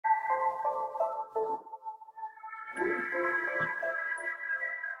Good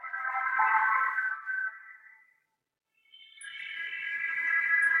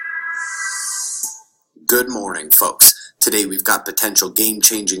morning, folks. Today we've got potential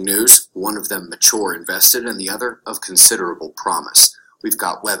game-changing news, one of them mature invested and the other of considerable promise. We've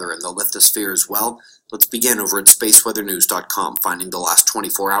got weather in the lithosphere as well. Let's begin over at spaceweathernews.com, finding the last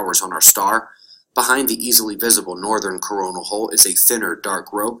 24 hours on our star. Behind the easily visible northern coronal hole is a thinner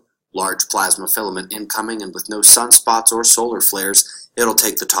dark rope, large plasma filament incoming, and with no sunspots or solar flares, it'll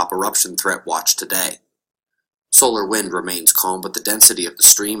take the top eruption threat watch today. Solar wind remains calm, but the density of the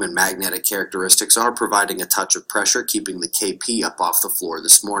stream and magnetic characteristics are providing a touch of pressure, keeping the KP up off the floor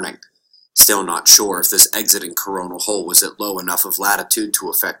this morning. Still not sure if this exiting coronal hole was at low enough of latitude to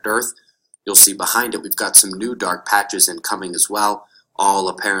affect Earth. You'll see behind it we've got some new dark patches incoming as well, all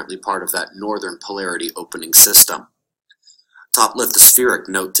apparently part of that northern polarity opening system. Top lithospheric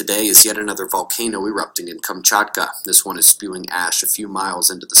note today is yet another volcano erupting in Kamchatka. This one is spewing ash a few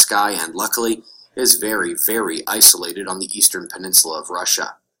miles into the sky and, luckily, is very, very isolated on the eastern peninsula of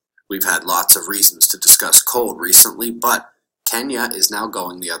Russia. We've had lots of reasons to discuss cold recently, but Kenya is now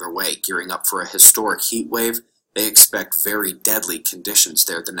going the other way, gearing up for a historic heat wave. They expect very deadly conditions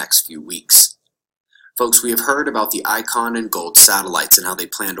there the next few weeks. Folks, we have heard about the ICON and GOLD satellites and how they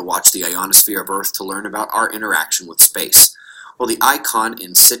plan to watch the ionosphere of Earth to learn about our interaction with space. Well, the ICON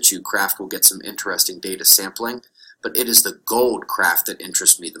in situ craft will get some interesting data sampling, but it is the GOLD craft that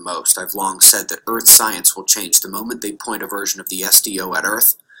interests me the most. I've long said that Earth science will change the moment they point a version of the SDO at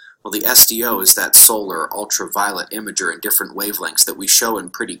Earth. Well, the SDO is that solar ultraviolet imager in different wavelengths that we show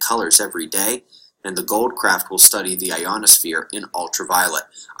in pretty colors every day, and the GOLD craft will study the ionosphere in ultraviolet.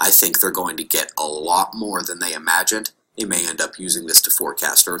 I think they're going to get a lot more than they imagined. They may end up using this to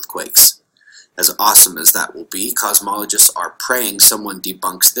forecast earthquakes. As awesome as that will be, cosmologists are praying someone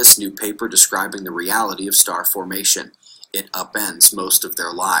debunks this new paper describing the reality of star formation. It upends most of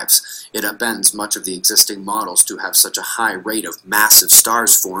their lives. It upends much of the existing models to have such a high rate of massive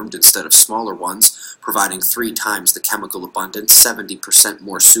stars formed instead of smaller ones, providing 3 times the chemical abundance, 70%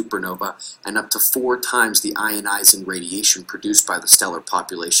 more supernova, and up to 4 times the ionizing radiation produced by the stellar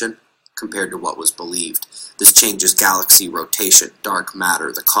population compared to what was believed. This changes galaxy rotation, dark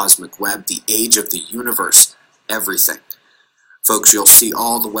matter, the cosmic web, the age of the universe, everything. Folks, you'll see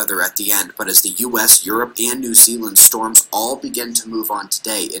all the weather at the end, but as the US, Europe, and New Zealand storms all begin to move on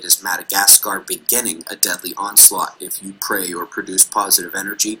today, it is Madagascar beginning a deadly onslaught. If you pray or produce positive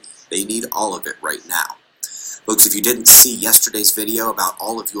energy, they need all of it right now. Folks, if you didn't see yesterday's video about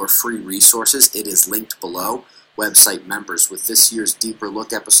all of your free resources, it is linked below. Website members, with this year's Deeper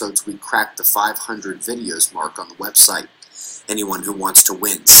Look episodes, we cracked the 500 videos mark on the website. Anyone who wants to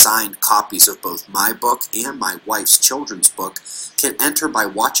win signed copies of both my book and my wife's children's book can enter by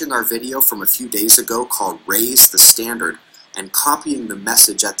watching our video from a few days ago called Raise the Standard and copying the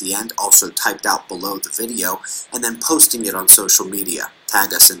message at the end, also typed out below the video, and then posting it on social media.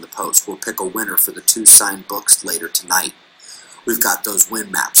 Tag us in the post. We'll pick a winner for the 2 signed books later tonight. We've got those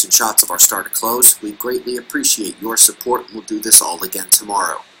wind maps and shots of our star to close. We greatly appreciate your support, and we'll do this all again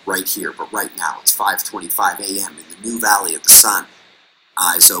tomorrow, right here. But right now, it's 5:25 a.m. in the new Valley of the Sun.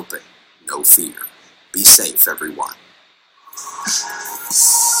 Eyes open, no fear. Be safe, everyone.